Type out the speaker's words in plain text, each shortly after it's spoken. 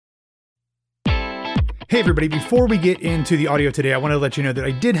Hey everybody, before we get into the audio today, I want to let you know that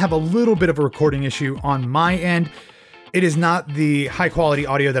I did have a little bit of a recording issue on my end. It is not the high quality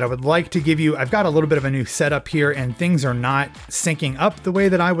audio that I would like to give you. I've got a little bit of a new setup here and things are not syncing up the way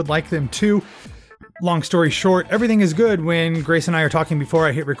that I would like them to. Long story short, everything is good when Grace and I are talking before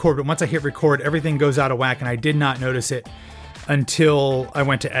I hit record, but once I hit record, everything goes out of whack and I did not notice it until I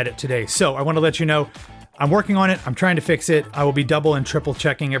went to edit today. So I want to let you know, I'm working on it. I'm trying to fix it. I will be double and triple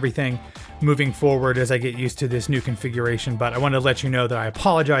checking everything moving forward as I get used to this new configuration. But I wanted to let you know that I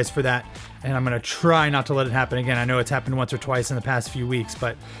apologize for that. And I'm going to try not to let it happen again. I know it's happened once or twice in the past few weeks,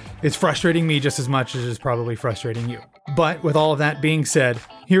 but it's frustrating me just as much as it's probably frustrating you. But with all of that being said,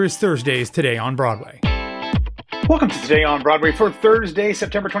 here is Thursday's Today on Broadway. Welcome to Today on Broadway for Thursday,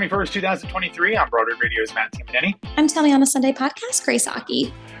 September 21st, 2023. On Broadway Radio's Matt Timonelli. I'm Telly on a Sunday podcast, Grace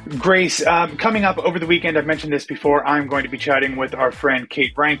Aki. Grace, coming up over the weekend, I've mentioned this before, I'm going to be chatting with our friend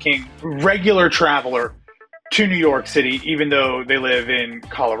Kate Ranking, regular traveler to New York City, even though they live in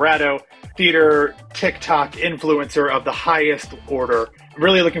Colorado, theater, TikTok influencer of the highest order.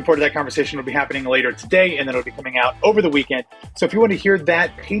 Really looking forward to that conversation. It'll be happening later today, and then it'll be coming out over the weekend. So if you want to hear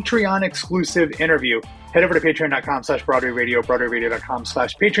that Patreon exclusive interview, head over to patreon.com/Broadway Radio,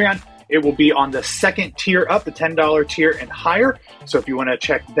 broadwayradio.com/Patreon. It will be on the second tier up, the $10 tier and higher. So if you want to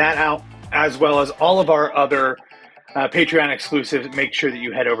check that out, as well as all of our other Patreon exclusives, make sure that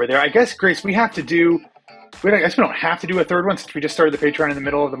you head over there. I guess, Grace, I guess we don't have to do a third one since we just started the Patreon in the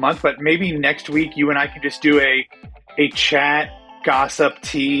middle of the month, but maybe next week you and I can just do a chat, gossip,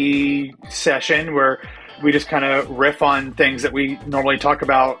 tea session where we just kind of riff on things that we normally talk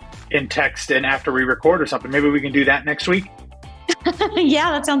about in text and after we record or something. Maybe we can do that next week.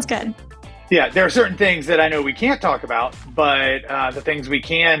 Yeah, that sounds good. Yeah, there are certain things that I know we can't talk about, but the things we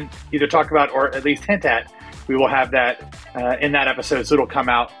can either talk about or at least hint at, we will have that in that episode. So it'll come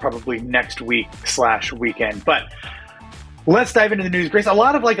out probably next week/weekend. But let's dive into the news, Grace. A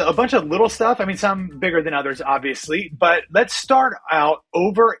lot of a bunch of little stuff. I mean, some bigger than others, obviously. But let's start out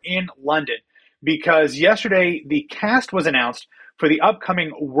over in London because yesterday the cast was announced for the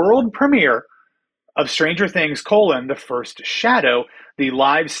upcoming world premiere of Stranger Things: The First Shadow, the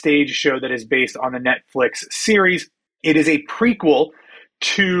live stage show that is based on the Netflix series. It is a prequel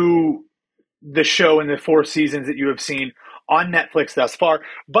to the show in the 4 seasons that you have seen on Netflix thus far,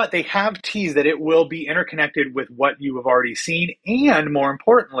 but they have teased that it will be interconnected with what you have already seen and, more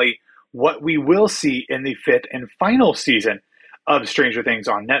importantly, what we will see in the 5th and final season of Stranger Things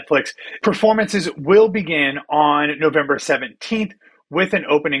on Netflix. Performances will begin on November 17th, with an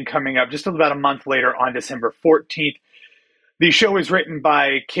opening coming up just about a month later on December 14th. The show is written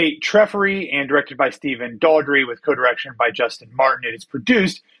by Kate Treffery and directed by Stephen Daldry with co-direction by Justin Martin. It is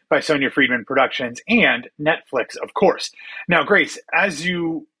produced by Sonia Friedman Productions and Netflix, of course. Now, Grace, as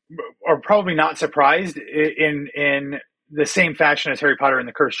you are probably not surprised in the same fashion as Harry Potter and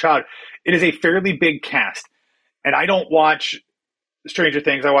the Cursed Child, it is a fairly big cast. And I don't watch Stranger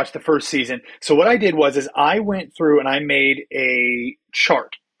Things. I watched the first season. So what I did was I went through and I made a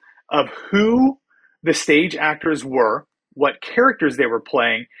chart of who the stage actors were, what characters they were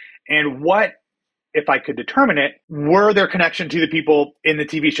playing, and what, if I could determine it, were their connection to the people in the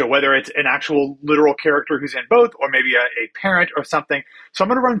TV show, whether it's an actual literal character who's in both or maybe a parent or something. So I'm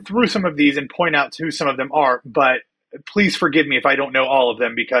going to run through some of these and point out who some of them are, but please forgive me if I don't know all of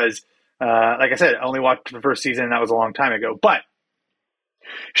them because, like I said, I only watched the first season and that was a long time ago. But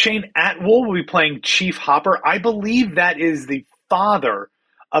Shane Atwell will be playing Chief Hopper. I believe that is the father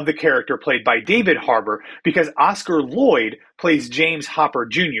of the character played by David Harbour because Oscar Lloyd plays James Hopper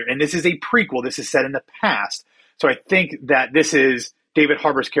Jr. And this is a prequel. This is set in the past. So I think that this is David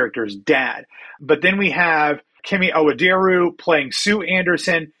Harbour's character's dad. But then we have Kemi Awadiru playing Sue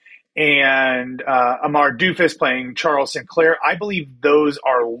Anderson and Amar Doofus playing Charles Sinclair. I believe those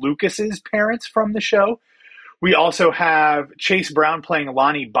are Lucas's parents from the show. We also have Chase Brown playing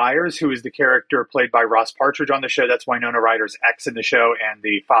Lonnie Byers, who is the character played by Ross Partridge on the show. That's Winona Ryder's ex in the show and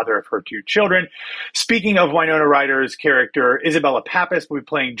the father of her 2 children. Speaking of Winona Ryder's character, Isabella Pappas will be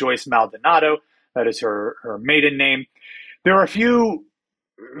playing Joyce Maldonado. That is her maiden name. There are a few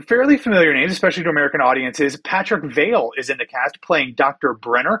fairly familiar names, especially to American audiences. Patrick Vale is in the cast playing Dr.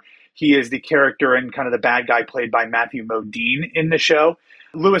 Brenner. He is the character and kind of the bad guy played by Matthew Modine in the show.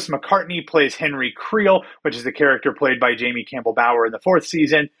 Lewis McCartney plays Henry Creel, which is the character played by Jamie Campbell Bower in the 4th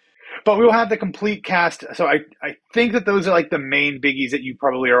season. But we will have the complete cast. So I think that those are the main biggies that you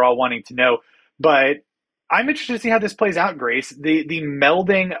probably are all wanting to know. But I'm interested to see how this plays out, Grace. The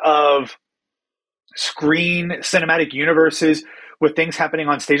melding of screen cinematic universes with things happening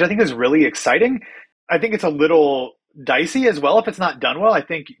on stage, I think is really exciting. I think it's a little dicey as well if it's not done well. I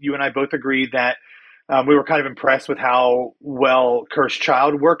think you and I both agree that We were kind of impressed with how well Cursed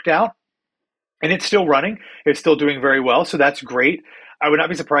Child worked out, and it's still running. It's still doing very well, so that's great. I would not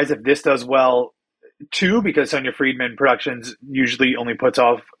be surprised if this does well too, because Sonia Friedman Productions usually only puts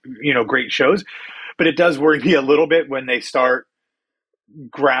off, great shows. But it does worry me a little bit when they start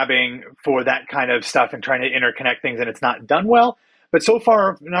grabbing for that kind of stuff and trying to interconnect things and it's not done well. But so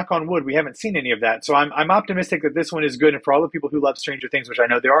far, knock on wood, we haven't seen any of that. So I'm optimistic that this one is good. And for all the people who love Stranger Things, which I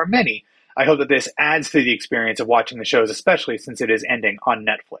know there are many, I hope that this adds to the experience of watching the shows, especially since it is ending on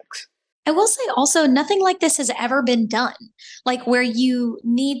Netflix. I will say also, nothing like this has ever been done. Like where you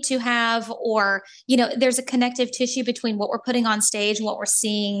need to have, or, there's a connective tissue between what we're putting on stage and what we're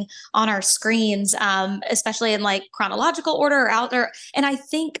seeing on our screens, especially in like chronological order or out there. And I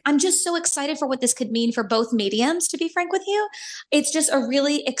think I'm just so excited for what this could mean for both mediums, to be frank with you. It's just a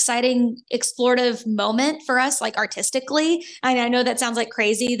really exciting, explorative moment for us, like artistically. And I know that sounds like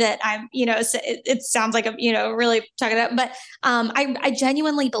crazy that it sounds like I'm, really talking about, but I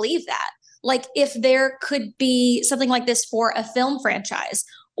genuinely believe that. Like if there could be something like this for a film franchise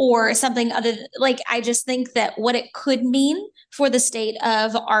or something other like I just think that what it could mean for the state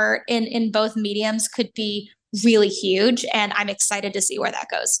of art in both mediums could be really huge, and I'm excited to see where that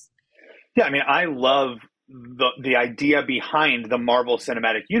goes. Yeah, I mean, I love the idea behind the Marvel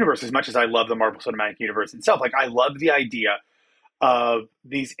Cinematic Universe as much as I love the Marvel Cinematic Universe itself. Like, I love the idea of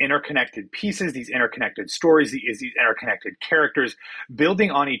these interconnected pieces, these interconnected stories, these interconnected characters building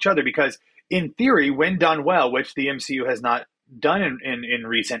on each other. Because in theory, when done well, which the MCU has not done in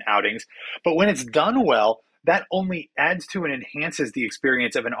recent outings, but when it's done well, that only adds to and enhances the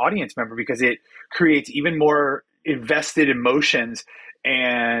experience of an audience member because it creates even more invested emotions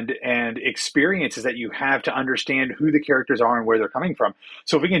and experiences that you have to understand who the characters are and where they're coming from.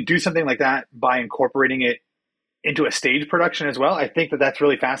 So if we can do something like that by incorporating it into a stage production as well, I think that that's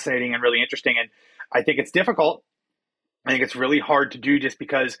really fascinating and really interesting. And I think it's difficult. I think it's really hard to do just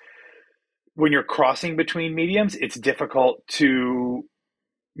because when you're crossing between mediums, it's difficult to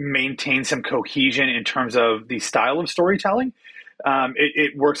maintain some cohesion in terms of the style of storytelling.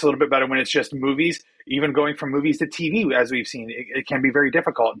 It works a little bit better when it's just movies. Even going from movies to TV, as we've seen, it can be very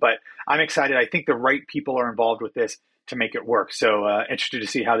difficult. But I'm excited. I think the right people are involved with this to make it work. So interested to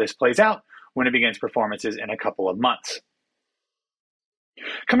see how this plays out when it begins performances in a couple of months.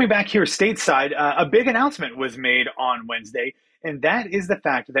 Coming back here stateside, a big announcement was made on Wednesday, and that is the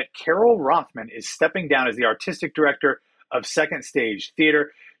fact that Carol Rothman is stepping down as the artistic director of Second Stage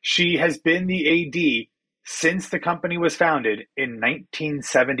Theater. She has been the AD since the company was founded in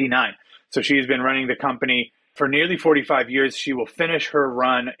 1979. So she has been running the company for nearly 45 years. She will finish her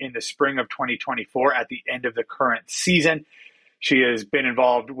run in the spring of 2024 at the end of the current season. She has been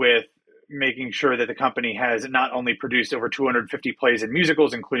involved with making sure that the company has not only produced over 250 plays and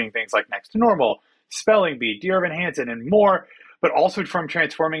musicals, including things like Next to Normal, Spelling Bee, Dear Evan Hansen, and more, but also from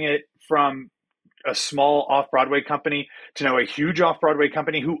transforming it from a small off-Broadway company to now a huge off-Broadway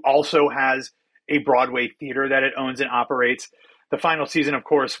company who also has a Broadway theater that it owns and operates. The final season, of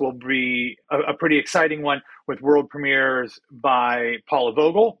course, will be a pretty exciting one with world premieres by Paula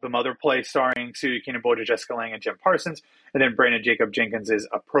Vogel, the Mother play starring Sue Keenan-Boyd, Jessica Lange, and Jim Parsons, and then Brandon Jacob Jenkins is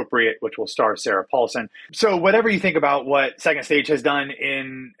Appropriate, which will star Sarah Paulson. So whatever you think about what Second Stage has done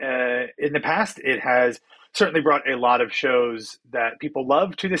in the past, it has certainly brought a lot of shows that people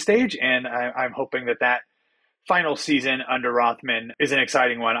love to the stage, and I'm hoping that final season under Rothman is an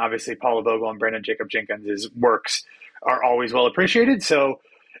exciting one. Obviously, Paula Vogel and Brandon Jacob Jenkins' works are always well appreciated. So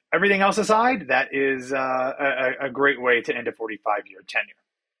everything else aside, that is a great way to end a 45-year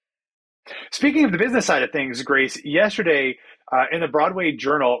tenure. Speaking of the business side of things, Grace, yesterday in the Broadway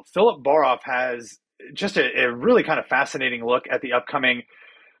Journal, Philip Baroff has just a really kind of fascinating look at the upcoming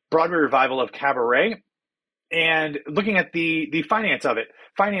Broadway revival of Cabaret. And looking at the finances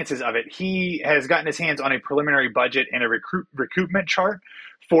of it, he has gotten his hands on a preliminary budget and a recoupment chart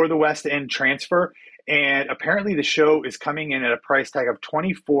for the West End transfer. And apparently the show is coming in at a price tag of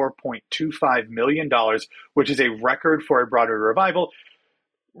 $24.25 million, which is a record for a Broadway revival.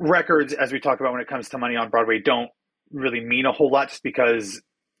 Records, as we talk about when it comes to money on Broadway, don't really mean a whole lot just because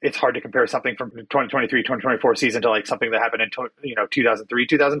it's hard to compare something from 2023, 2024 season to like something that happened in 2003,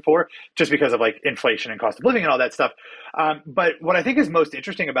 2004, just because of like inflation and cost of living and all that stuff. But what I think is most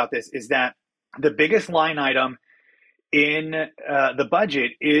interesting about this is that the biggest line item in the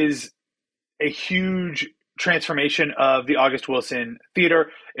budget is a huge transformation of the August Wilson Theater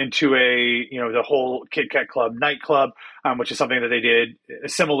into the whole Kit Kat Club nightclub, which is something that they did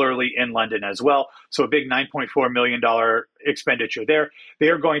similarly in London as well. So a big $9.4 million expenditure there. They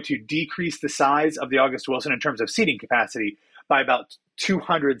are going to decrease the size of the August Wilson in terms of seating capacity by about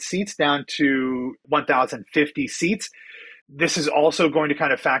 200 seats down to 1,050 seats. This is also going to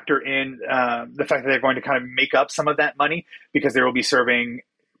kind of factor in the fact that they're going to kind of make up some of that money because they will be serving,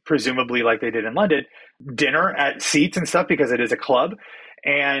 presumably like they did in London, dinner at seats and stuff because it is a club.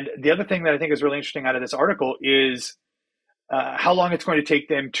 And the other thing that I think is really interesting out of this article is how long it's going to take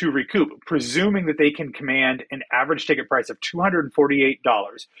them to recoup, presuming that they can command an average ticket price of $248,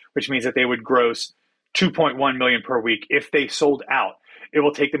 which means that they would gross $2.1 million per week if they sold out. It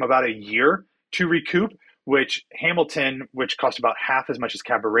will take them about a year to recoup, which Hamilton, which cost about half as much as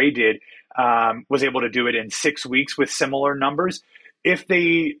Cabaret did, was able to do it in 6 weeks with similar numbers. If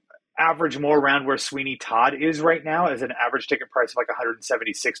they average more around where Sweeney Todd is right now as an average ticket price of like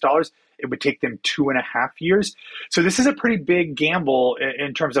 $176, it would take them 2.5 years. So this is a pretty big gamble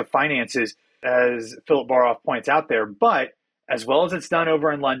in terms of finances, as Philip Baroff points out there. But as well as it's done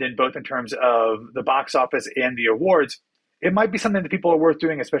over in London, both in terms of the box office and the awards, it might be something that people are worth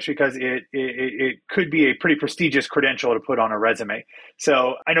doing, especially because it could be a pretty prestigious credential to put on a resume.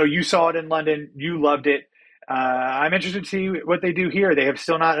 So I know you saw it in London. You loved it. I'm interested to see what they do here. They have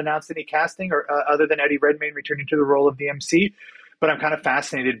still not announced any casting or other than Eddie Redmayne returning to the role of the MC. But I'm kind of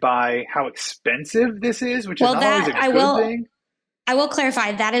fascinated by how expensive this is, which is not always a good thing. I will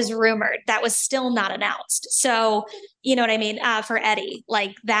clarify, that is rumored. That was still not announced. So, you know what I mean? For Eddie,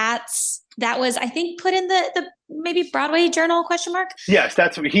 like that was, I think, put in the maybe Broadway Journal ? Yes,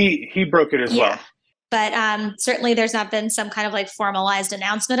 that's what he broke it as well. But certainly there's not been some kind of like formalized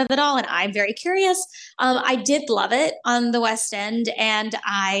announcement of it all. And I'm very curious. I did love it on the West End. And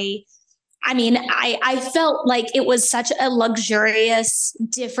I felt like it was such a luxurious,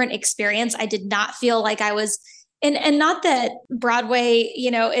 different experience. I did not feel like I was, and not that Broadway,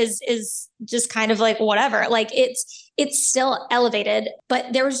 is just kind of like whatever, like it's still elevated,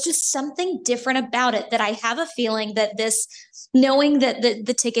 but there was just something different about it that I have a feeling that knowing that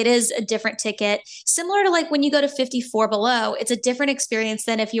the ticket is a different ticket, similar to like when you go to 54 Below, it's a different experience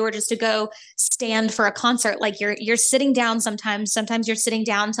than if you were just to go stand for a concert. Like you're sitting down sometimes you're sitting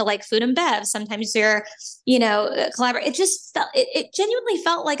down to like food and bev. Sometimes you're, collaborate. It just felt, it genuinely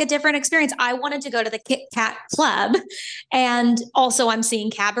felt like a different experience. I wanted to go to the Kit Kat Club, and also I'm seeing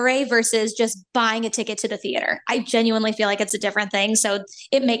Cabaret versus just buying a ticket to the theater. I genuinely feel like it's a different thing. So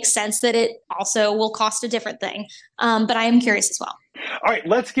it makes sense that it also will cost a different thing. But I am curious as well. All right,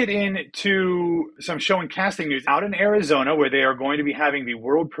 let's get into some show and casting news out in Arizona, where they are going to be having the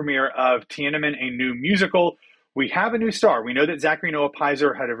world premiere of Tiananmen, a new musical. We have a new star. We know that Zachary Noah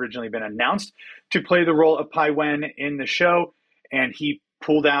Pizer had originally been announced to play the role of Pai Wen in the show, and he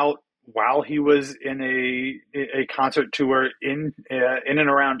pulled out while he was in a concert tour in and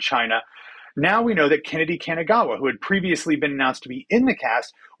around China. Now we know that Kennedy Kanagawa, who had previously been announced to be in the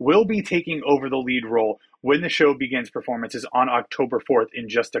cast, will be taking over the lead role when the show begins performances on October 4th in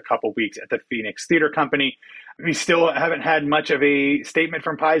just a couple weeks at the Phoenix Theater Company. We still haven't had much of a statement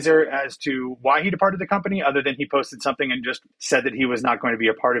from Pizer as to why he departed the company, other than he posted something and just said that he was not going to be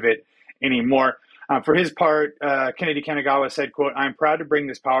a part of it anymore. For his part, Kennedy Kanagawa said, quote, "I'm proud to bring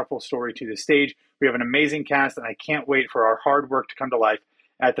this powerful story to the stage. We have an amazing cast, and I can't wait for our hard work to come to life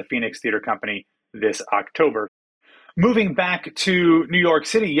at the Phoenix Theater Company this October." Moving back to New York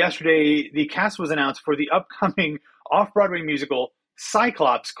City, yesterday the cast was announced for the upcoming off-Broadway musical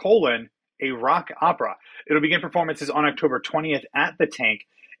Cyclops: a rock opera. It'll begin performances on October 20th at the Tank.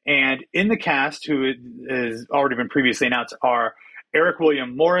 And in the cast, who has already been previously announced, are Eric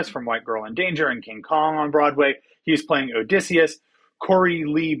William Morris from White Girl in Danger and King Kong on Broadway. He's playing Odysseus. Corey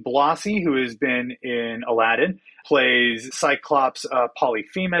Lee Blossy, who has been in Aladdin, plays Cyclops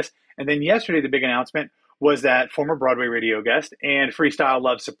Polyphemus. And then yesterday, the big announcement was that former Broadway radio guest and Freestyle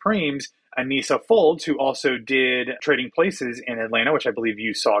Love Supremes, Anissa Folds, who also did Trading Places in Atlanta, which I believe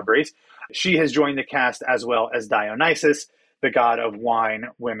you saw, Grace. She has joined the cast, as well as Dionysus, the god of wine,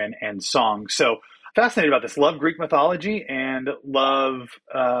 women, and song. So fascinated about this. Love Greek mythology and love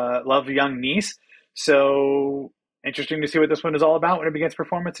young niece. So interesting to see what this one is all about when it begins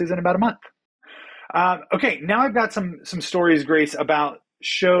performances in about a month. Okay, now I've got some stories, Grace, about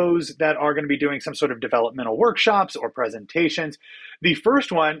shows that are going to be doing some sort of developmental workshops or presentations. The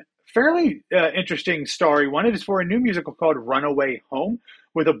first one, fairly interesting story. One, it is for a new musical called Runaway Home,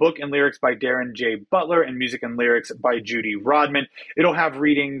 with a book and lyrics by Darren J. Butler and music and lyrics by Judy Rodman. It'll have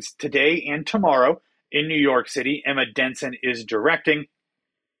readings today and tomorrow in New York City. Emma Denson is directing,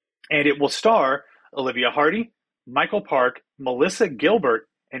 and it will star Olivia Hardy, Michael Park, Melissa Gilbert,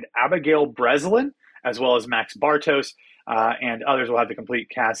 and Abigail Breslin, as well as Max Bartos, and others. Will have the complete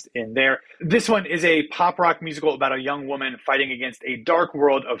cast in there. This one is a pop rock musical about a young woman fighting against a dark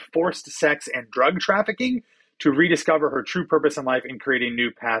world of forced sex and drug trafficking to rediscover her true purpose in life and create a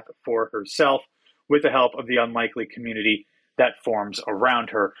new path for herself with the help of the unlikely community that forms around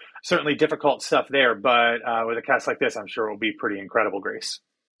her. Certainly difficult stuff there, but with a cast like this, I'm sure it will be pretty incredible, Grace.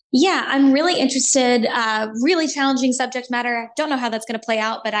 Yeah, I'm really interested. Really challenging subject matter. Don't know how that's going to play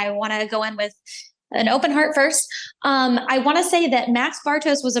out, but I want to go in with an open heart first. I want to say that Max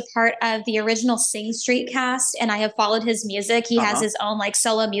Bartos was a part of the original Sing Street cast, and I have followed his music. He has his own like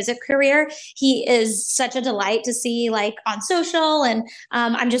solo music career. He is such a delight to see like on social, and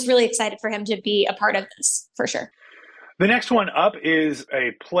I'm just really excited for him to be a part of this for sure. The next one up is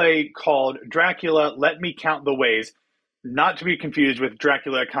a play called Dracula, Let Me Count the Ways. Not to be confused with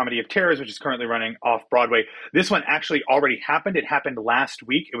Dracula, A Comedy of Terrors, which is currently running off Broadway. This one actually already happened. It happened last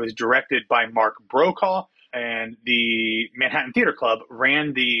week. It was directed by Mark Brokaw, and the Manhattan Theater Club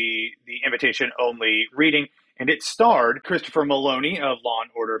ran the invitation-only reading, and it starred Christopher Maloney of Law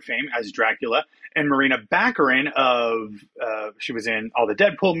 & Order fame as Dracula, and Marina Baccarin of, she was in all the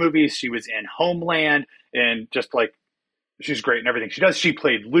Deadpool movies, she was in Homeland, and just like, she's great in everything she does. She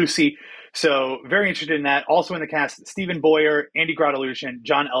played Lucy. So very interested in that. Also in the cast, Stephen Boyer, Andy Gradelucian,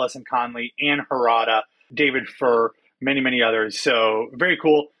 John Ellison Conley, Anne Harada, David Furr, many, many others. So very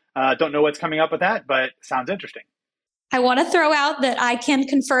cool. Don't know what's coming up with that, but sounds interesting. I want to throw out that I can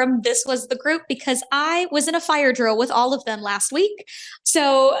confirm this was the group because I was in a fire drill with all of them last week.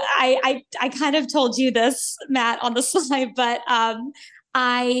 So I kind of told you this, Matt, on the slide, but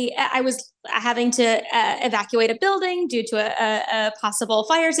I was having to evacuate a building due to a possible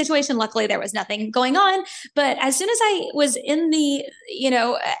fire situation. Luckily, there was nothing going on. But as soon as I was in the,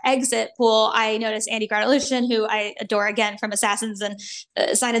 exit pool, I noticed Andy Gradelucian, who I adore again from Assassins and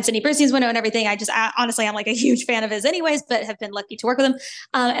Sign and Sidney Brucey's Window and everything. Honestly, I'm like a huge fan of his anyways, but have been lucky to work with him.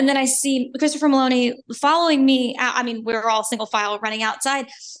 And then I see Christopher Maloney following me. I mean, we were all single file running outside.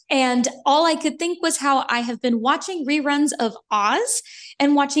 And all I could think was how I have been watching reruns of Oz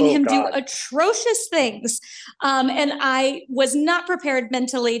and watching him do atrocious things. And I was not prepared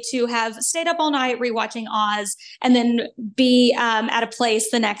mentally to have stayed up all night rewatching Oz and then be at a place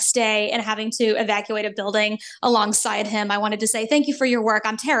the next day and having to evacuate a building alongside him. I wanted to say, thank you for your work.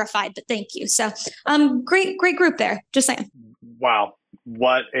 I'm terrified, but thank you. So great group there. Just saying. Wow.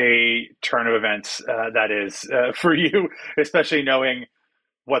 What a turn of events that is for you, especially knowing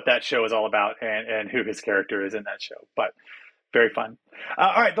what that show is all about and who his character is in that show. But very fun.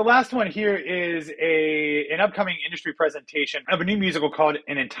 All right, the last one here is an upcoming industry presentation of a new musical called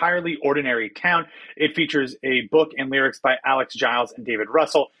An Entirely Ordinary Town. It features a book and lyrics by Alex Giles and David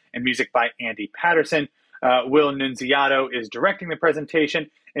Russell and music by Andy Patterson. Will Nunziato is directing the presentation,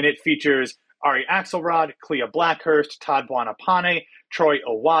 and it features Ari Axelrod, Clea Blackhurst, Todd Buonapane, Troy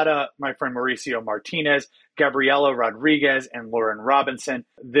Owada, my friend Mauricio Martinez, Gabriela Rodriguez, and Lauren Robinson.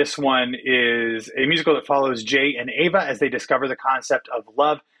 This one is a musical that follows Jay and Ava as they discover the concept of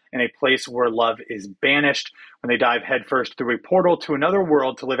love in a place where love is banished. When they dive headfirst through a portal to another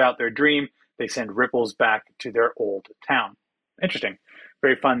world to live out their dream, they send ripples back to their old town. Interesting.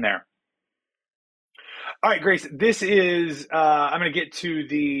 Very fun there. All right, Grace, this is, I'm going to get to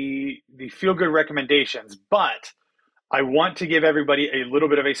the feel-good recommendations, but I want to give everybody a little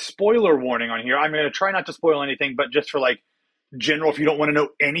bit of a spoiler warning on here. I'm going to try not to spoil anything, but just for like general, if you don't want to know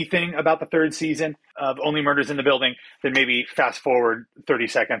anything about the third season of Only Murders in the Building, then maybe fast forward 30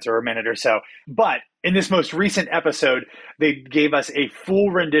 seconds or a minute or so. But in this most recent episode, they gave us a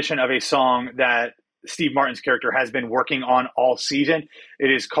full rendition of a song that Steve Martin's character has been working on all season.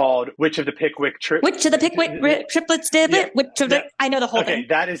 It is called Which of the Pickwick Triplets? Which of the Pickwick Triplets did it? Which of the, I know the whole thing. Okay,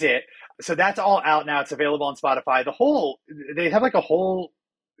 that is it. So that's all out now. It's available on Spotify. They have like a whole,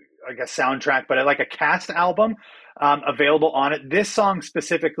 I guess, soundtrack, but like a cast album available on it. This song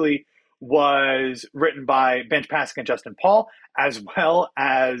specifically was written by Benj Pasek and Justin Paul, as well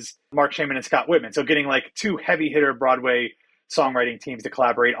as Mark Shaman and Scott Whitman. So getting like two heavy hitter Broadway songwriting teams to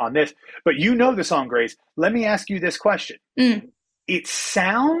collaborate on this. But you know the song, Grace. Let me ask you this question. It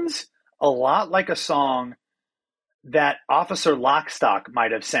sounds a lot like a song that Officer Lockstock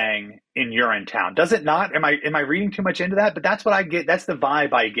might have sang in Urinetown. Does it not? Am I reading too much into that? But that's what I get. That's the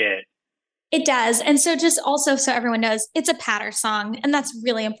vibe I get. It does. And so just also so everyone knows, it's a patter song, and that's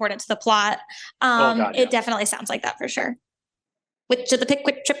really important to the plot. It definitely sounds like that for sure. Which of the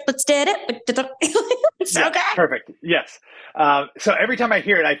Pickwick Triplets did it? It's so good. Perfect. Yes. So every time I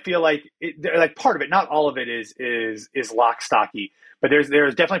hear it, I feel like part of it, not all of it is Lockstocky, but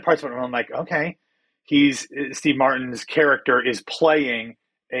there's definitely parts of it where I'm like, okay, Steve Martin's character is playing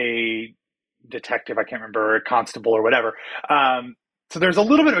a detective. I can't remember, a constable or whatever. So there's a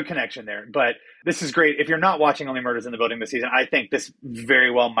little bit of a connection there, but this is great. If you're not watching Only Murders in the Building this season, I think this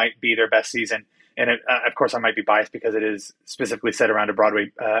very well might be their best season And of course, I might be biased because it is specifically set around a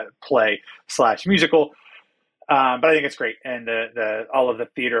Broadway play / musical. But I think it's great. And all of the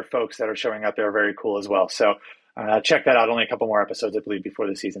theater folks that are showing up there are very cool as well. So check that out. Only a couple more episodes, I believe, before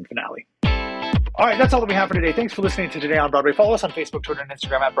the season finale. All right, that's all that we have for today. Thanks for listening to Today on Broadway. Follow us on Facebook, Twitter, and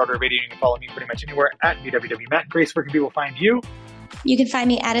Instagram at Broadway Radio. You can follow me pretty much anywhere at BWWMatt. Grace, where can people find you? You can find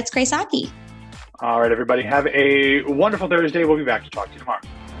me at It's Grace Aki. All right, everybody. Have a wonderful Thursday. We'll be back to talk to you tomorrow.